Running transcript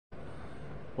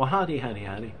Well, howdy, howdy,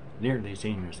 howdy. Nearly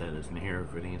senior citizen here,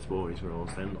 greetings, boys, girls,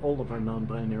 and all of our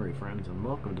non-binary friends, and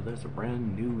welcome to this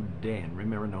brand new day. And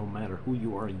remember, no matter who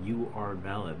you are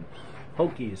valid.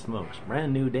 Hokey smokes,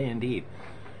 brand new day indeed.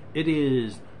 It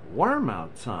is warm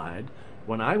outside.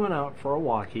 When I went out for a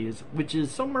walkies, which is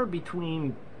somewhere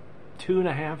between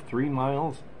 2.5, 3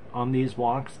 miles on these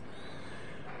walks.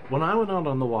 When I went out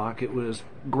on the walk, it was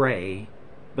gray,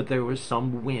 but there was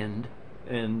some wind.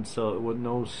 And so it was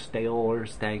no stale or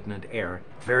stagnant air.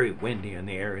 Very windy in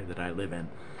the area that I live in.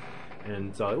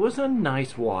 And so it was a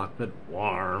nice walk, but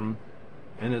warm.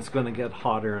 And it's going to get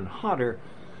hotter and hotter.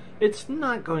 It's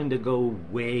not going to go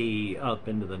way up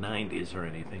into the 90s or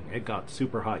anything. It got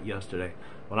super hot yesterday.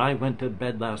 When I went to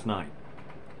bed last night,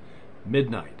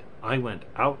 midnight, I went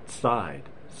outside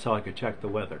so I could check the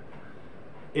weather.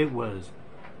 It was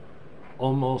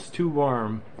almost too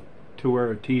warm to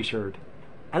wear a t-shirt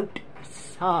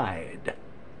outside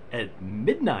at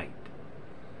midnight.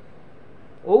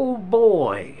 Oh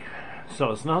boy.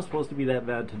 So it's not supposed to be that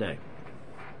bad today.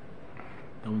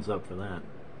 Thumbs up for that.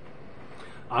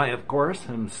 I, of course,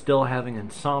 am still having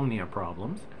insomnia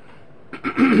problems.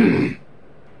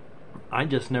 I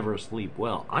just never sleep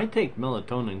well. I take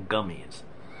melatonin gummies.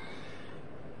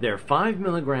 They're 5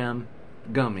 milligram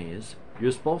gummies.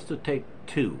 You're supposed to take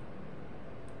 2.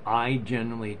 I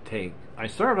generally I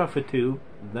started off with 2,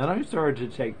 then I started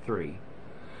to take 3.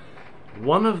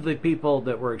 One of the people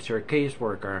that works here, a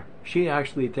caseworker, she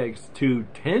actually takes 2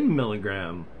 10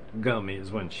 milligram gummies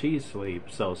when she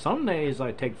sleeps. So some days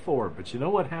I take 4, but you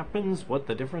know what happens? What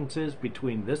the difference is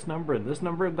between this number and this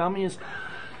number of gummies?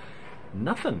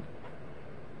 Nothing.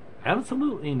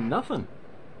 Absolutely nothing.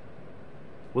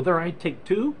 Whether I take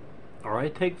 2 or I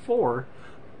take 4,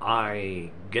 I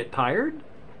get tired.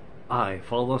 I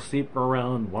fall asleep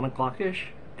around 1 o'clock-ish,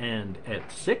 and at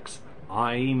 6,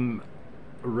 I'm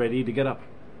ready to get up.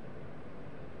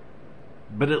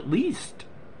 But at least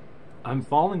I'm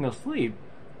falling asleep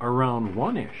around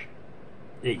 1-ish.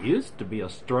 It used to be a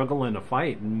struggle and a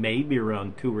fight, maybe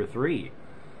around 2 or 3,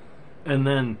 and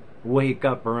then wake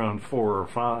up around 4 or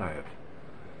 5.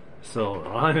 So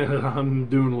I'm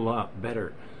doing a lot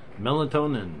better.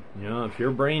 Melatonin, you know, if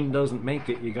your brain doesn't make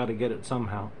it, you got to get it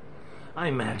somehow. I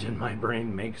imagine my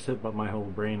brain makes it, but my whole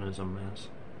brain is a mess.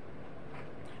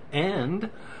 And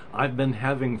I've been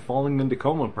having falling into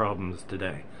coma problems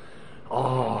today.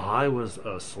 Oh, I was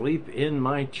asleep in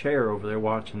my chair over there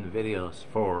watching the videos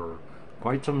for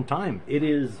quite some time. It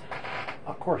is,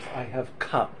 of course, I have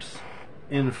cups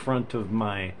in front of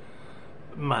my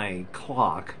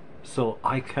clock, so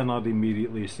I cannot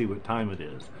immediately see what time it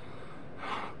is.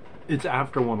 It's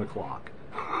after 1 o'clock.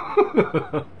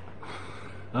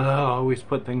 I always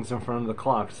put things in front of the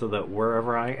clock so that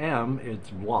wherever I am, it's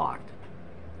blocked.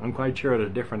 I'm quite sure at a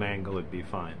different angle it'd be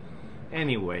fine.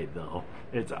 Anyway, though,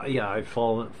 it's I've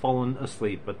fallen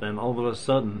asleep, but then all of a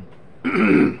sudden,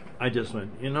 I just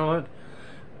went, you know what?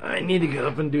 I need to get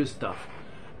up and do stuff.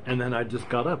 And then I just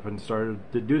got up and started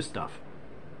to do stuff.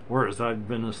 Whereas I've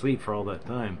been asleep for all that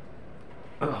time.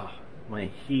 Ugh, my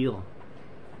heel.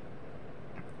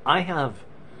 I have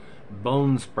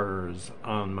bone spurs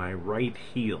on my right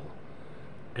heel,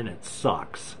 and it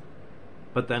sucks.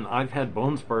 But then I've had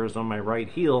bone spurs on my right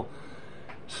heel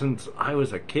since I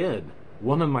was a kid.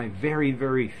 One of my very,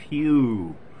 very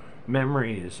few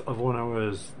memories of when I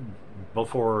was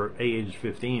before age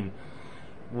 15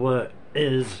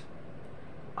 is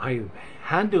I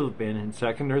had to have been in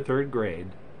 2nd or 3rd grade,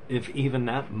 if even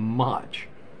that much.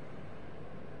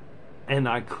 And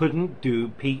I couldn't do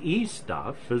PE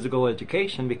stuff, physical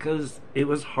education, because it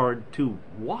was hard to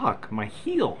walk. My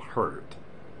heel hurt.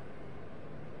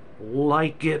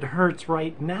 Like it hurts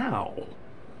right now.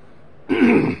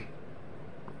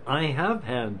 I have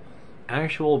had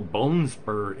actual bone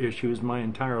spur issues my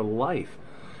entire life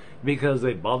because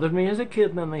they bothered me as a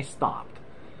kid and then they stopped.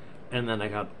 And then I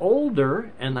got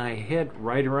older and I hit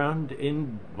right around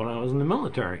when I was in the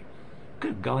military.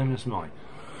 Good golly, Miss Molly.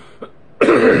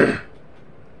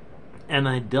 And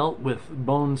I dealt with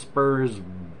bone spurs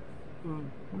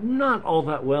not all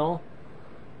that well,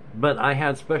 but I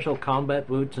had special combat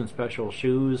boots and special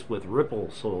shoes with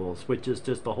ripple soles, which is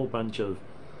just a whole bunch of,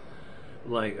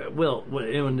 like, well,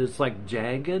 it's like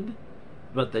jagged,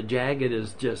 but the jagged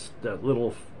is just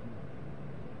little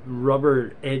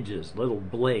rubber edges, little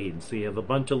blades. So you have a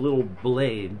bunch of little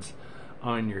blades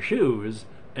on your shoes,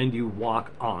 and you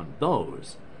walk on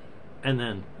those. And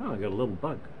then, oh, I got a little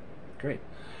bug. Great.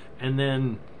 And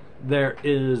then there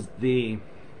is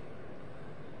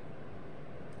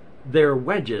they're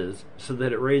wedges so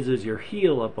that it raises your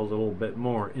heel up a little bit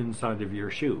more inside of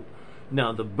your shoe.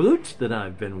 Now, the boots that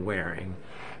I've been wearing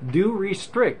do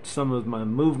restrict some of my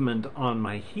movement on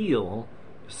my heel,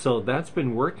 so that's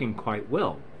been working quite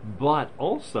well. But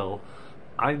also,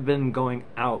 I've been going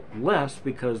out less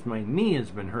because my knee has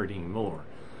been hurting more.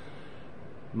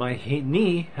 My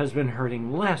knee has been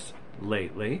hurting less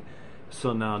lately,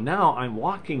 so now I'm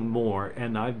walking more,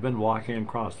 and I've been walking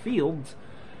across fields,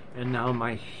 and now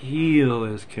my heel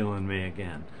is killing me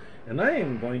again. And I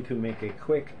am going to make a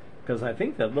quick, because I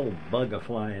think that little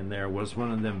bug-a-fly in there was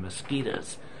one of them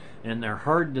mosquitoes, and they're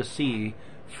hard to see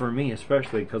for me,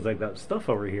 especially because I got stuff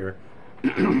over here,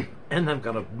 and I've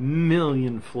got a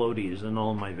million floaties in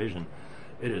all my vision.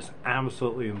 It is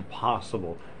absolutely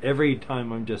impossible. Every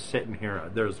time I'm just sitting here,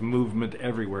 there's movement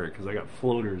everywhere because I got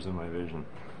floaters in my vision.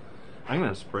 I'm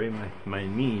going to spray my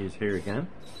knees here again.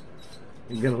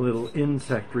 And get a little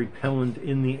insect repellent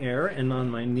in the air and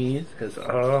on my knees, because,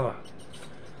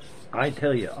 I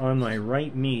tell you, on my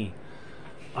right knee,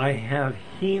 I have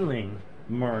healing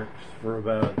marks for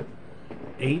about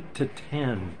 8 to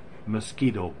 10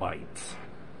 mosquito bites.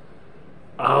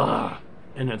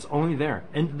 And it's only there.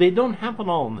 And they don't happen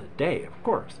all in the day, of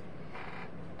course.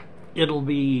 It'll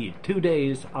be 2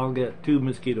 days, I'll get 2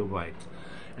 mosquito bites.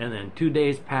 And then 2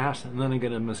 days pass, and then I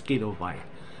get a mosquito bite.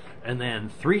 And then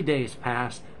 3 days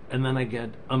pass, and then I get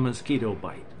a mosquito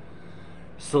bite.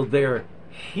 So they're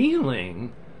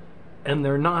healing, and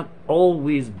they're not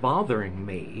always bothering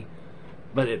me,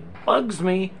 but it bugs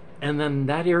me, and then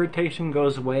that irritation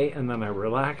goes away, and then I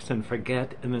relax and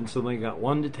forget, and then suddenly I got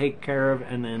one to take care of,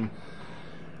 and then...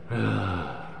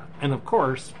 and of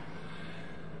course,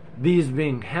 these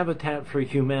being Habitat for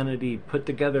Humanity put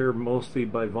together mostly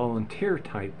by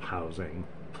volunteer-type housing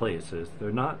places,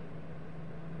 they're not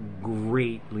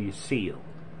greatly sealed.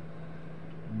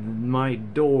 My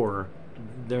door,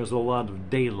 there's a lot of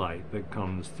daylight that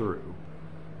comes through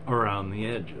around the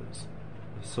edges,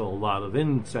 so a lot of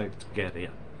insects get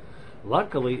in.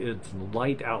 Luckily, it's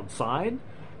light outside.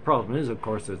 Problem is, of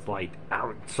course, it's light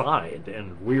outside,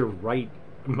 and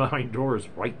my door's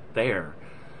right there.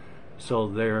 So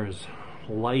there's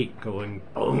light going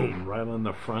boom right on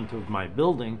the front of my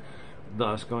building,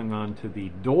 thus going on to the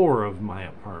door of my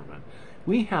apartment.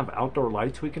 We have outdoor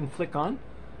lights we can flick on.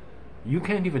 You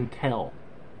can't even tell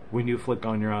when you flick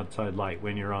on your outside light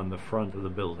when you're on the front of the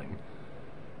building,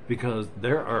 because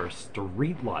there are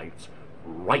street lights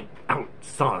right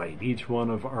outside each one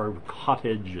of our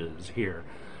cottages here,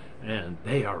 and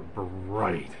they are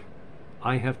bright.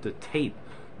 I have to tape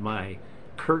my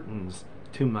curtains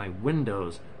to my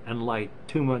windows, and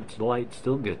too much light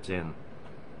still gets in.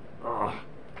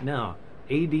 Now,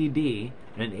 ADD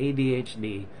and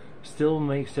ADHD still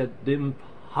makes it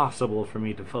impossible for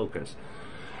me to focus.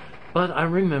 But I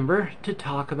remember to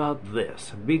talk about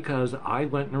this because I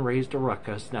went and raised a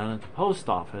ruckus down at the post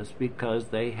office because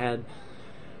they had,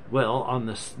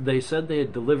 they said they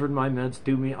had delivered my meds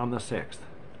to me on the 6th,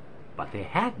 but they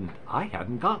hadn't. I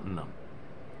hadn't gotten them.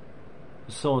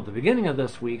 So at the beginning of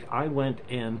this week, I went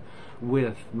in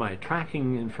with my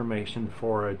tracking information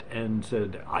for it and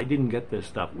said, I didn't get this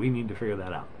stuff. We need to figure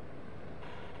that out.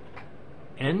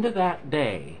 End of that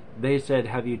day, they said,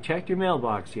 have you checked your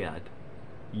mailbox yet?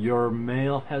 Your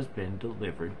mail has been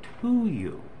delivered to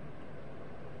you.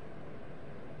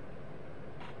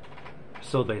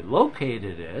 So they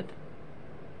located it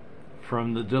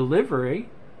from the delivery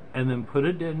and then put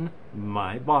it in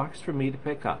my box for me to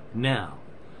pick up. Now,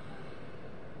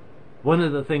 one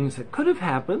of the things that could have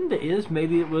happened is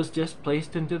maybe it was just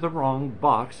placed into the wrong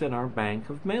box in our bank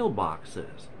of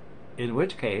mailboxes. In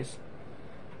which case,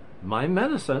 my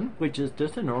medicine, which is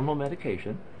just a normal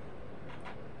medication,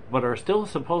 but are still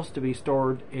supposed to be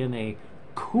stored in a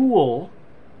cool,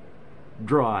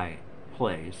 dry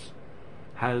place,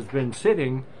 has been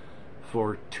sitting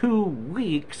for 2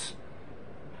 weeks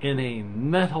in a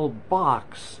metal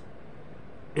box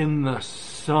in the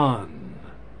sun.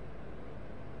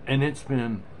 And it's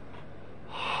been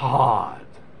hot.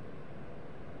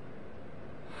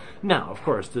 Now, of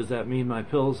course, does that mean my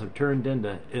pills have turned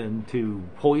into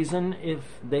poison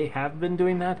if they have been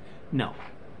doing that? No.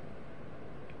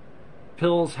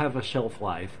 Pills have a shelf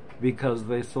life because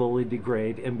they slowly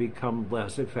degrade and become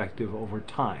less effective over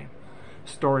time.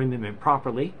 Storing them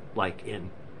improperly, like in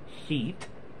heat,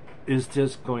 is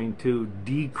just going to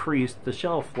decrease the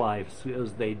shelf life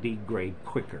as they degrade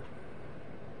quicker.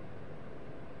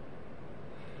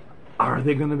 Are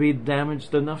they going to be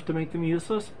damaged enough to make them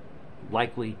useless?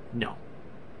 Likely, no.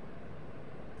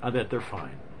 I bet they're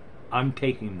fine. I'm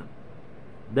taking them.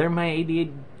 They're my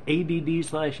ADD/ADHD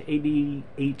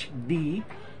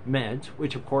meds,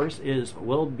 which of course is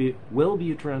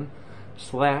Wellbutrin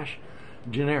 /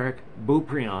 generic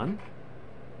Buprion,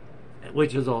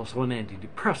 which is also an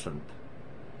antidepressant.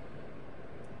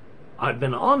 I've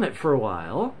been on it for a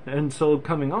while, and so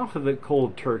coming off of it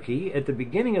cold turkey at the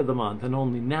beginning of the month, and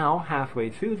only now,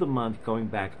 halfway through the month, going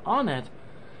back on it,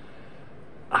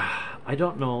 I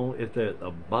don't know if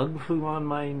a bug flew on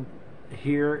mine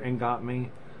here and got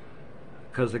me,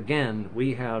 because again,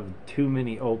 we have too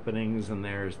many openings, and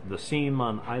there's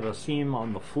I have a seam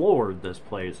on the floor of this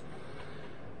place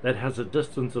that has a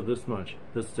distance of this much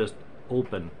that's just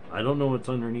open. I don't know what's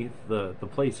underneath the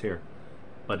place here,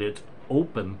 but it's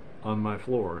open on my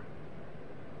floor.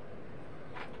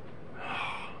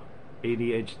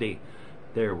 ADHD.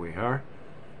 There we are.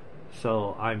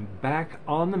 So I'm back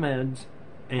on the meds,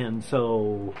 and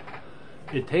so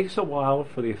it takes a while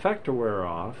for the effect to wear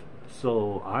off.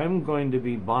 So I'm going to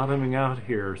be bottoming out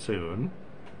here soon,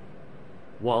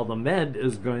 while the med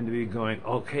is going to be going,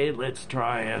 okay, let's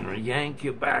try and yank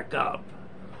you back up.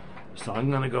 So I'm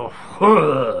going to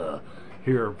go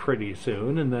here pretty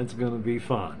soon, and that's going to be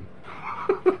fun.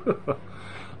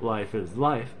 Life is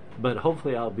life, but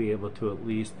hopefully I'll be able to at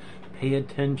least pay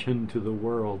attention to the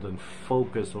world and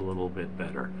focus a little bit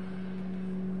better.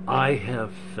 I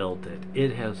have felt it.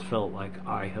 It has felt like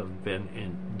I have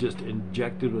been just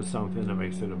injected with something that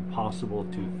makes it impossible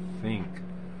to think.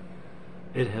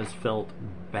 It has felt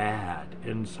bad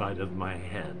inside of my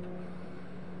head.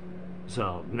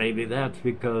 So maybe that's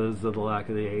because of the lack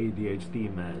of the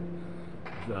ADHD med.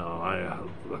 So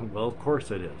well, of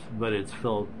course it is, but it's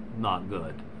felt not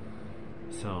good.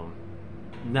 So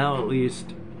now at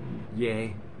least,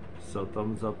 yay. So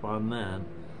thumbs up on that.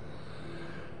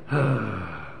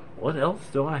 What else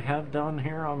do I have down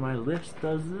here on my list?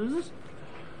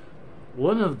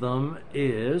 One of them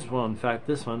is, well, in fact,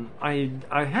 this one, I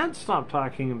had stopped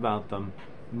talking about them,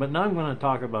 but now I'm going to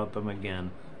talk about them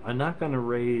again. I'm not going to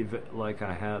rave like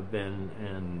I have been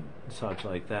and such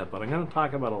like that, but I'm going to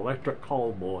talk about Electric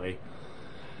Callboy.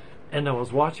 And I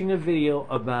was watching a video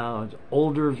about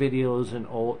older videos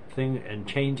and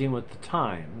changing with the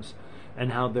times,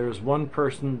 and how there's one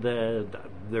person that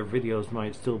their videos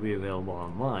might still be available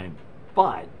online,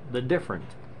 but the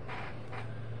difference.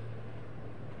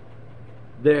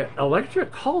 The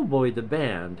Electric Callboy, the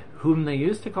band, whom they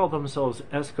used to call themselves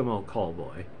Eskimo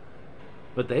Callboy,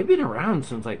 but they've been around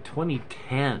since like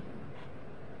 2010.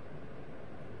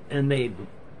 And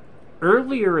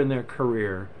earlier in their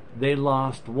career, they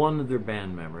lost one of their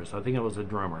band members. I think it was a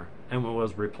drummer, and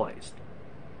was replaced.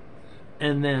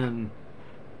 And then,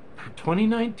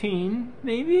 2019,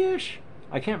 maybe-ish,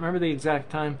 I can't remember the exact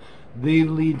time, the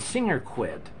lead singer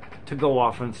quit to go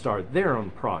off and start their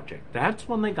own project. That's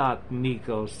when they got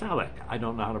Nico Salic. I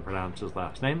don't know how to pronounce his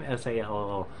last name,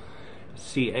 Sallch.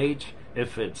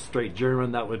 If it's straight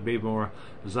German, that would be more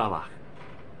Zalach.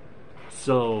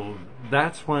 So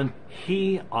that's when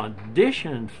he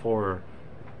auditioned for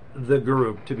the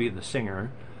group to be the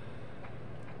singer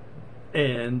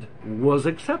and was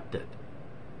accepted.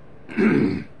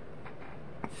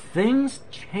 Things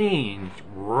changed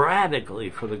radically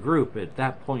for the group at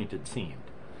that point, it seemed.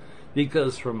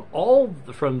 Because from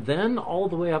then all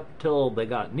the way up till they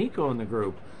got Nico in the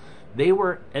group, they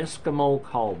were Eskimo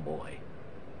Callboy.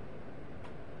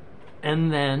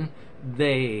 And then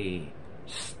they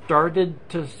started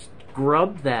to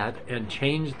scrub that and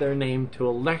change their name to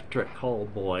Electric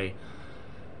Callboy,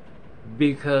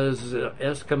 because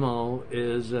Eskimo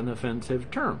is an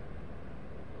offensive term.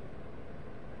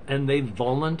 And they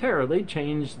voluntarily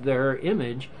changed their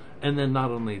image, and then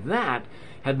not only that,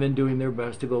 have been doing their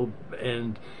best to go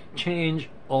and change,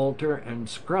 alter, and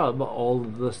scrub all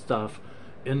of the stuff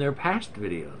in their past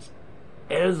videos,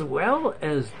 as well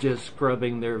as just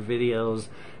scrubbing their videos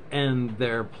and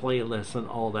their playlists and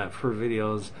all that for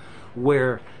videos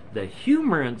where the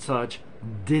humor and such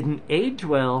didn't age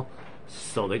well,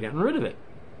 so they're getting rid of it.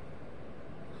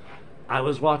 I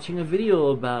was watching a video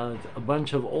about a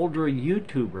bunch of older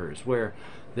YouTubers where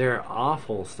their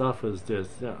awful stuff was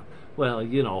just, well,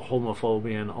 you know,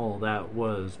 homophobia and all that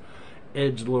was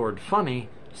edgelord funny,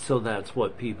 so that's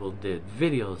what people did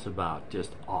videos about,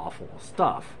 just awful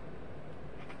stuff.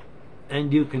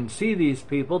 And you can see these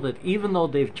people that even though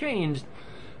they've changed,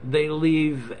 they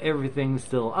leave everything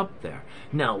still up there.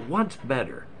 Now, what's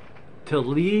better? To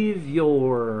leave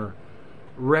your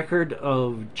record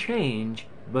of change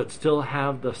but still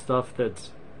have the stuff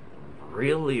that's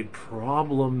really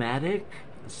problematic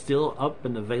still up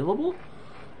and available?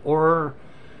 Or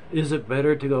is it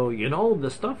better to go, you know, the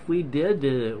stuff we did,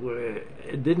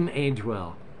 it didn't age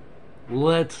well.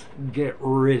 Let's get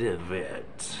rid of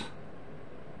it.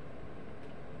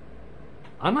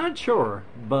 I'm not sure,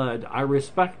 but I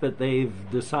respect that they've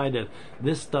decided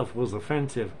this stuff was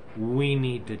offensive. We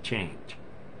need to change.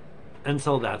 And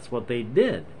so that's what they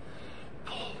did.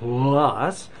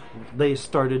 Plus, they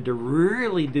started to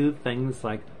really do things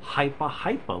like Hypa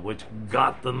Hypa, which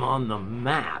got them on the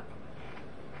map.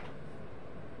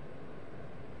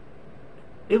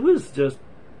 It was just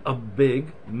a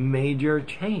big, major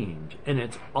change, and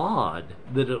it's odd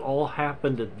that it all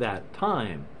happened at that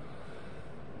time.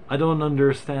 I don't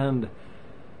understand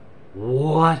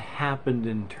what happened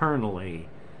internally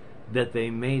that they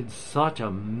made such a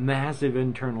massive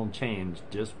internal change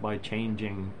just by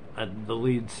changing the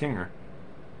lead singer.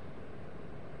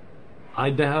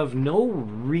 I'd have no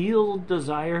real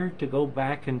desire to go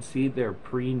back and see their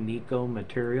pre-Nico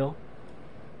material,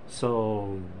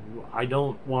 so I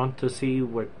don't want to see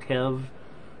what Kev,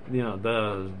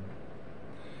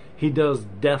 he does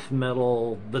death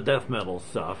metal, the death metal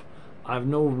stuff. I have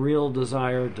no real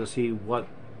desire to see what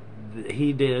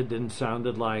he did and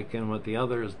sounded like and what the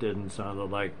others did and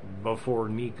sounded like before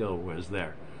Nico was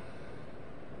there.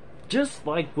 Just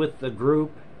like with the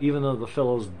group, even though the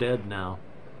fellow's dead now,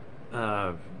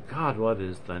 God, what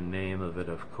is the name of it,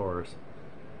 of course?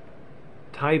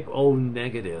 Type O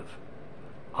Negative.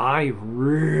 I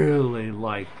really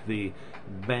like the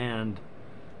band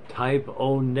Type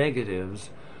O Negative's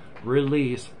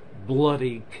release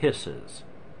Bloody Kisses.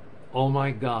 Oh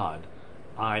my God,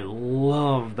 I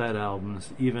love that album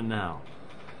even now.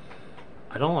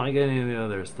 I don't like any of the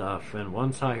other stuff, and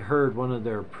once I heard one of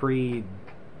their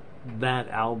that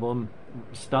album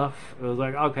stuff, it was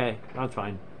like, okay, that's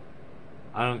fine.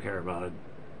 I don't care about it.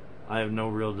 I have no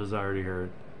real desire to hear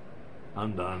it.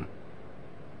 I'm done.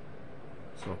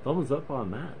 So thumbs up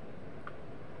on that.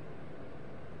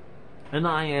 And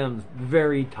I am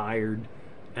very tired,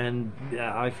 and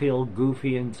I feel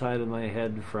goofy inside of my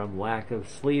head from lack of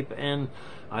sleep, and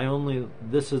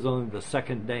this is only the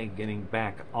second day getting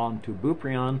back onto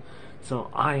Buprion,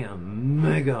 so I am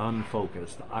mega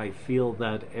unfocused. I feel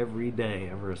that every day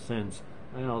ever since,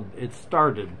 it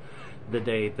started the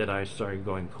day that I started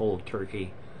going cold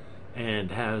turkey,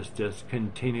 and has just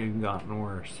continued and gotten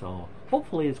worse, so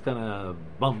hopefully it's gonna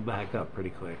bump back up pretty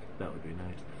quick. That would be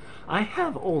nice. I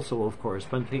have also, of course,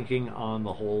 been thinking on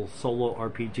the whole solo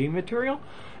RPG material,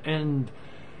 and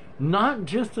not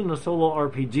just in a solo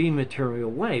RPG material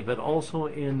way, but also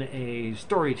in a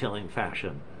storytelling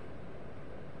fashion.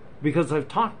 Because I've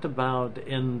talked about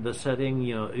in the setting,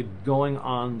 going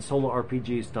on solo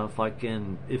RPG stuff, like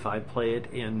if I play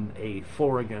it in a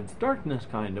 4 Against Darkness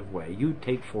kind of way, you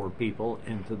take 4 people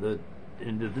into the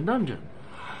dungeon.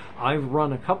 I've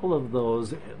run a couple of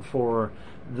those for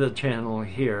the channel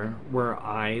here, where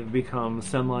I've become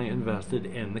semi-invested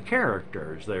in the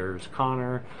characters. There's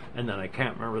Connor, and then I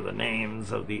can't remember the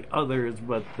names of the others,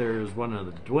 but there's one of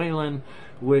the Dwaylen,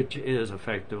 which is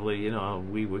effectively,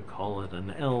 we would call it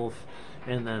an elf,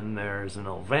 and then there's an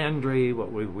Elvandri,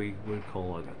 what we would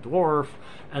call like a dwarf,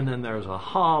 and then there's a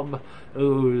hob,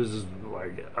 who's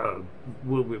like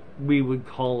we would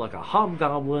call like a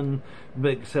hobgoblin,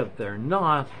 but except they're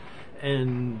not.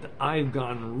 And I've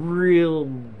gone real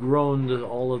grown to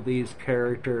all of these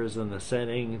characters and the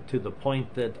setting, to the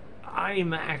point that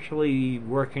I'm actually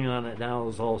working on it now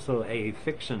as also a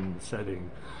fiction setting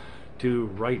to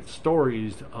write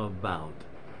stories about.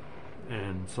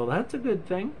 And so that's a good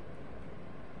thing.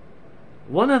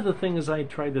 One of the things I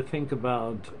try to think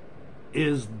about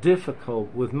is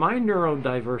difficult. With my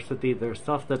neurodiversity, there's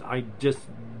stuff that I just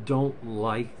don't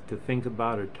like to think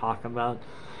about or talk about.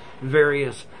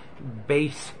 Various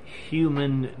base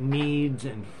human needs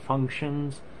and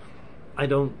functions. I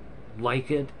don't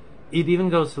like it. It even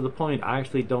goes to the point I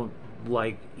actually don't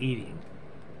like eating.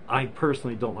 I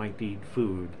personally don't like to eat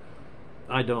food.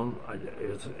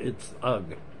 It's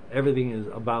ugh. Everything is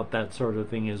about that sort of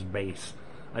thing is base.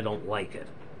 I don't like it.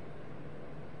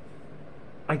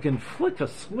 I can flick a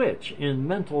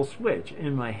mental switch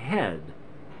in my head,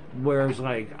 where it's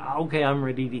like, okay, I'm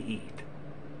ready to eat.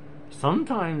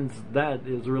 Sometimes that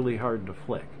is really hard to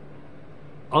flick.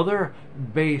 Other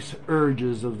base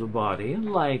urges of the body,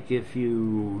 like if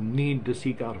you need to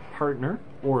seek out a partner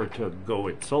or to go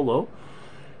it solo,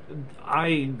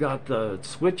 I got the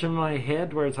switch in my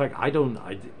head where it's like,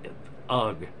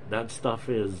 that stuff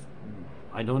is,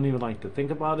 I don't even like to think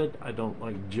about it. I don't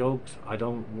like jokes. I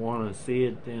don't want to see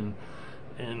it in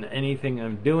anything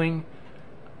I'm doing.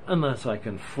 Unless I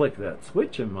can flick that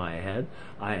switch in my head.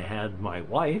 I had my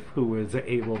wife who was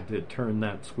able to turn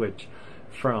that switch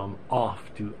from off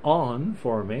to on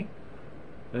for me.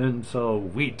 And so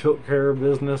we took care of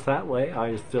business that way.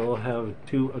 I still have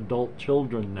 2 adult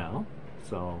children now.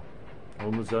 So,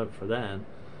 thumbs up for that.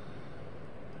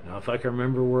 Now, if I can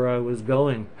remember where I was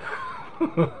going,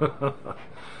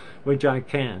 which I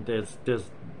can't, it's just,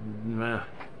 meh.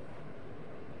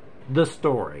 the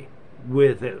story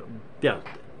with it. Yeah,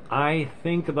 I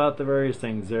think about the various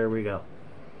things. There we go.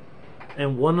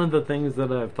 And one of the things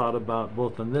that I've thought about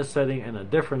both in this setting and a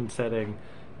different setting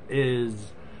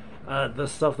is the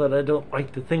stuff that I don't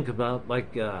like to think about,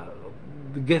 like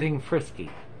getting frisky.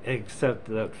 Except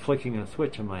that flicking a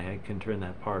switch in my head can turn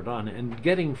that part on. And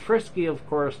getting frisky, of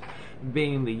course,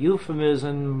 being the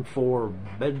euphemism for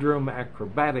bedroom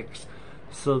acrobatics,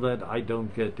 so that I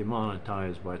don't get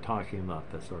demonetized by talking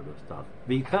about this sort of stuff.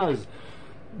 Because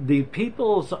the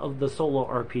peoples of the solo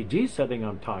RPG setting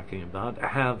I'm talking about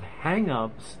have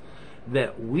hang-ups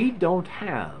that we don't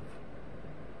have.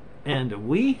 And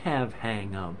we have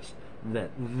hang-ups that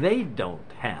they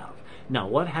don't have. Now,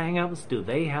 what hang-ups do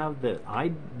they have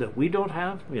that we don't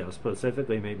have? You know,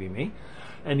 specifically maybe me.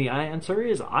 And the answer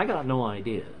is, I got no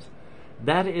ideas.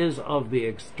 That is of the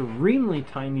extremely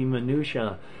tiny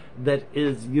minutia that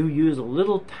is, you use a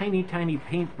little tiny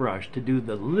paintbrush to do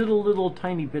the little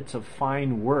tiny bits of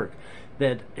fine work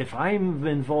that if I'm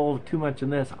involved too much in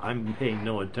this, I'm paying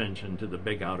no attention to the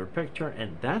big outer picture,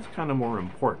 and that's kind of more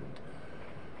important.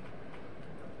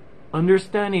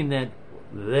 Understanding that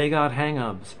they got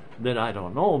hang-ups that I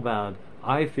don't know about,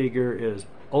 I figure is,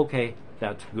 okay,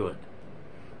 that's good.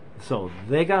 So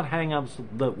they got hang-ups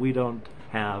that we don't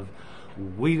have,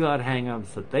 we got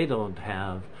hang-ups that they don't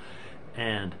have,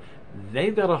 and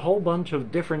they've got a whole bunch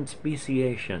of different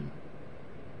speciation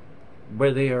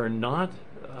where they are not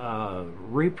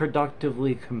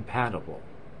reproductively compatible.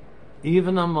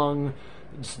 Even among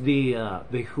the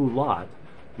Hulat,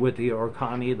 with the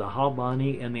Orkani, the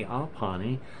Habani, and the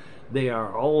Apani, they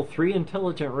are all three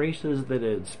intelligent races that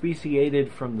had speciated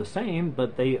from the same,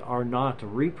 but they are not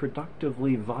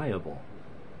reproductively viable.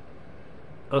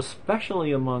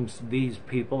 Especially amongst these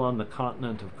people on the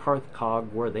continent of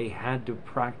Karthkog, where they had to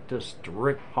practice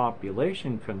strict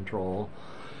population control,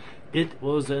 it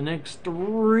was an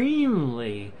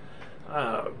extremely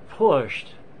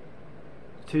pushed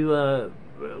to,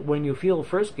 when you feel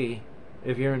frisky,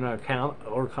 if you're an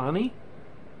Orkani,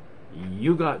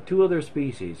 you got two other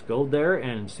species. Go there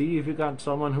and see if you got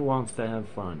someone who wants to have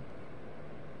fun.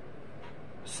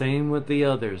 Same with the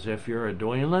others. If you're a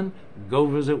Dwaylan, go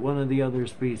visit one of the other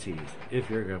species. If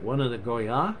you're one of the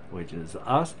Goya, which is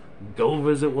us, go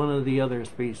visit one of the other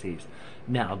species.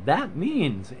 Now that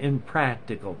means, in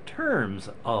practical terms,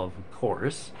 of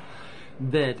course,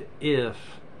 that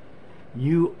if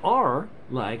you are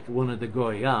like one of the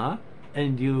Goya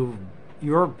and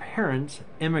your parents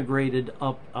immigrated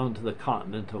up onto the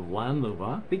continent of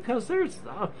Lanluva, because there's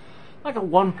like a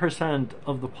 1%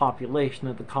 of the population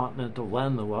of the continent of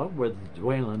Lanluva, where the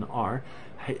Dwaylan are,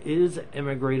 is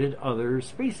immigrated other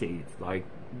species, like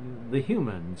the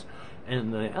humans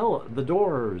and the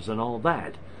Doors and all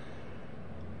that.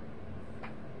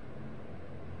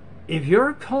 If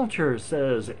your culture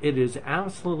says it is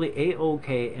absolutely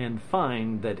a-okay and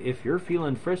fine that if you're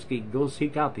feeling frisky, go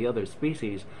seek out the other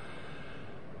species,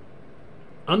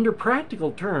 under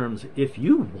practical terms, if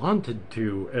you wanted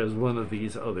to, as one of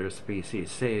these other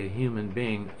species, say a human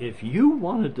being, if you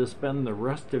wanted to spend the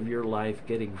rest of your life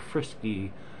getting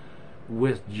frisky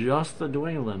with just the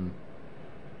Dwaylan,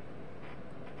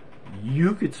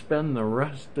 you could spend the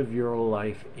rest of your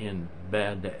life in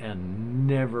bed and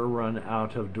never run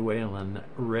out of Dwaylan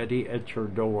ready at your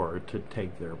door to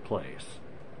take their place.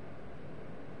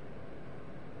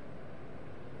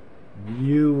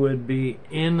 You would be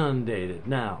inundated.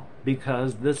 Now,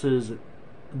 because this is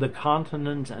the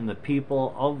continents and the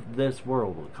people of this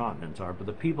world, well, the continents are, but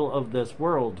the people of this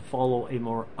world follow a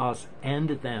more us and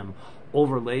them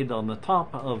overlaid on the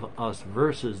top of us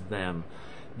versus them.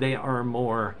 They are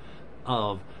more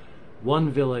of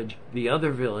one village, the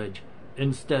other village,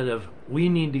 instead of we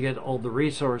need to get all the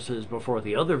resources before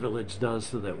the other village does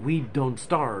so that we don't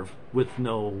starve, with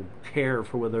no care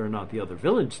for whether or not the other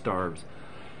village starves.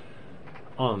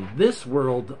 On this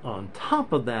world, on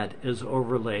top of that, is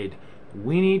overlaid,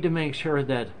 we need to make sure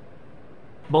that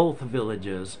both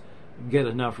villages get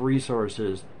enough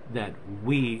resources that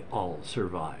we all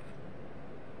survive.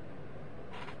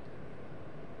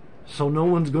 So no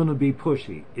one's going to be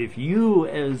pushy. If you,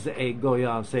 as a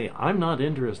Goya, say, I'm not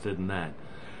interested in that,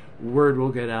 word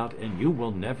will get out and you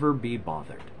will never be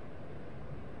bothered.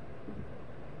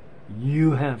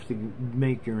 You have to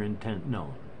make your intent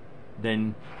known.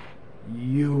 Then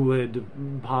you would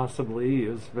possibly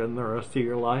spend the rest of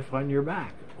your life on your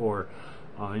back, or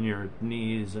on your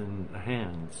knees and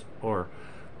hands, or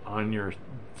on your,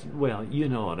 well, you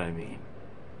know what I mean.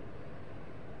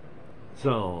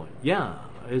 So, yeah,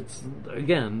 it's,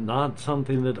 again, not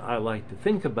something that I like to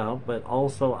think about, but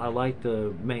also I like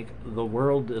to make the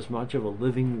world as much of a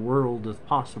living world as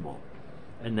possible.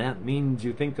 And that means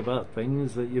you think about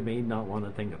things that you may not want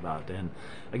to think about. And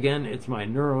again, it's my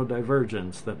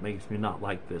neurodivergence that makes me not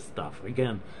like this stuff.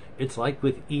 Again, it's like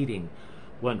with eating.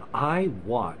 When I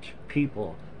watch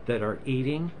people that are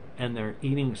eating and they're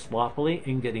eating sloppily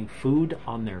and getting food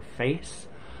on their face,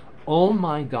 oh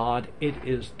my God, it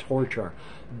is torture.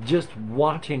 Just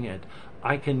watching it,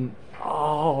 I can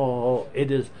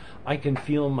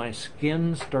feel my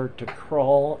skin start to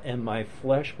crawl and my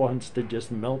flesh wants to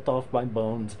just melt off my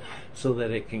bones so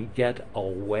that it can get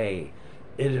away.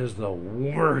 It is the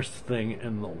worst thing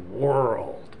in the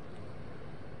world.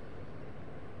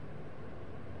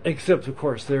 Except, of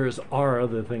course, are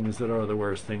other things that are the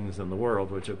worst things in the world,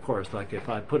 which, of course, like if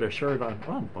I put a shirt on,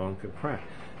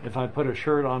 if I put a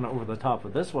shirt on over the top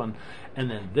of this one, and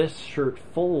then this shirt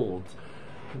folds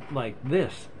like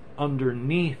this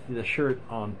underneath the shirt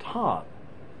on top,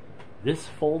 this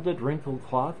folded, wrinkled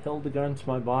cloth held against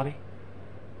my body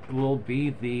will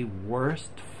be the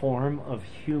worst form of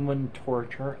human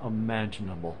torture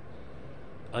imaginable.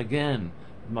 Again,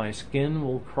 my skin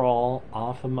will crawl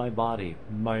off of my body.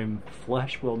 My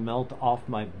flesh will melt off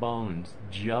my bones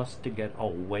just to get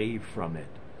away from it.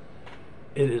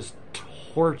 It is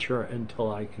torture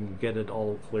until I can get it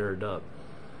all cleared up.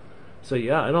 So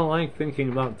yeah, I don't like thinking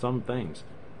about some things,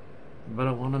 but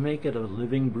I want to make it a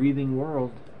living, breathing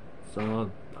world.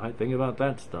 So I think about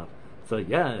that stuff. So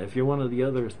yeah, if you're one of the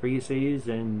other species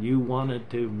and you wanted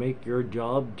to make your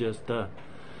job just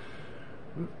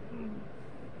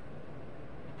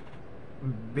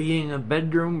being a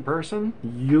bedroom person,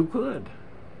 you could.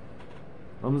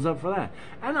 Thumbs up for that.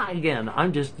 And again,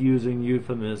 I'm just using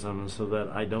euphemisms so that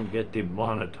I don't get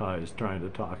demonetized trying to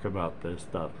talk about this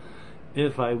stuff.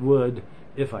 If I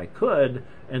could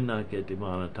and not get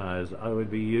demonetized, I would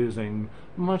be using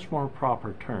much more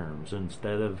proper terms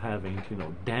instead of having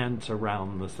to, dance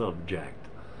around the subject.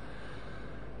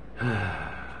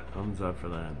 Thumbs up for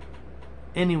that.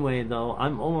 Anyway, though,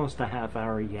 I'm almost a half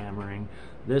hour yammering.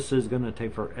 This is going to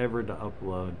take forever to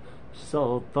upload.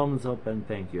 So, thumbs up and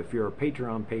thank you. If you're a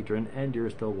Patreon patron and you're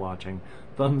still watching,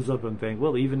 thumbs up and thank you.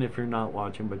 Well, even if you're not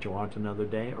watching but you watch another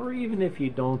day, or even if you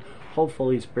don't,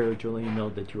 hopefully spiritually know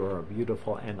that you are a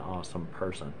beautiful and awesome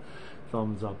person.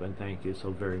 Thumbs up and thank you so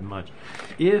very much.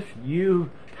 If you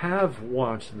have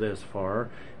watched this far,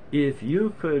 if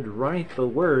you could write the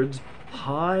words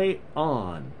 "Hi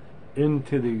on"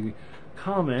 into the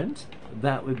comments,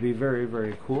 that would be very,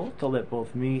 very cool to let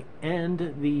both me and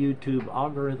the YouTube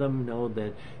algorithm know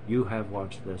that you have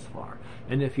watched this far.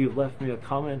 And if you left me a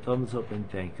comment, thumbs up and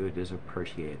thank you. It is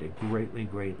appreciated greatly,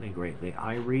 greatly, greatly.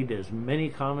 I read as many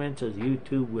comments as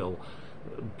YouTube will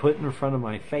put in front of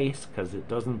my face, because it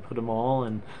doesn't put them all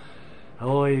in.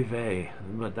 Oy vey,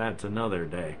 but that's another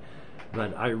day.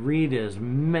 But I read as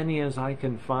many as I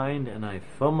can find, and I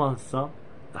thumbs up.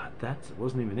 That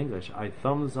wasn't even English. I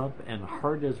thumbs up and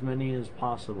heart as many as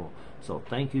possible. So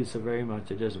thank you so very much.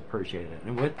 It is appreciated.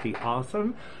 And with the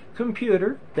awesome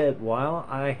computer that, while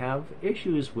I have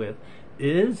issues with,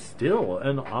 is still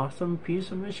an awesome piece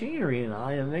of machinery, and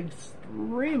I am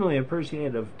extremely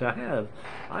appreciative to have.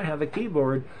 I have a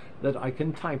keyboard that I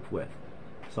can type with.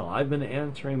 So I've been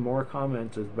answering more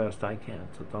comments as best I can.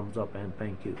 So thumbs up and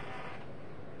thank you.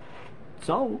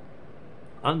 So,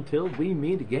 until we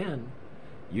meet again,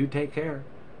 you take care.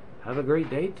 Have a great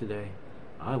day today.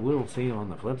 I will see you on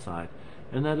the flip side.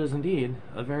 And that is indeed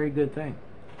a very good thing.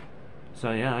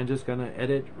 So yeah, I'm just going to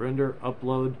edit, render,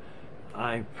 upload.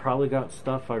 I probably got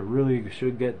stuff I really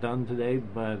should get done today,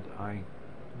 but I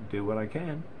do what I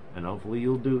can. And hopefully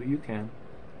you'll do what you can.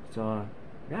 So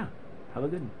yeah, have a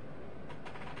good one.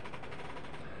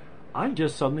 I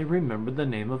just suddenly remembered the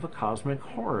name of a cosmic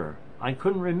horror. I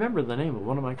couldn't remember the name of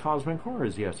one of my cosmic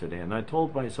horrors yesterday, and I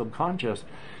told my subconscious,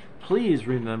 please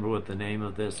remember what the name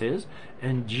of this is.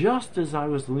 And just as I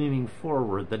was leaning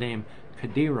forward, the name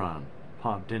Kadiran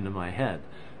popped into my head.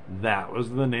 That was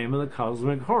the name of the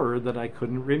cosmic horror that I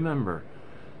couldn't remember.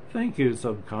 Thank you,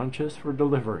 subconscious, for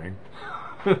delivering.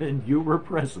 And you were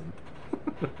present.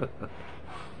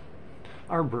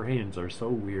 Our brains are so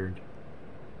weird.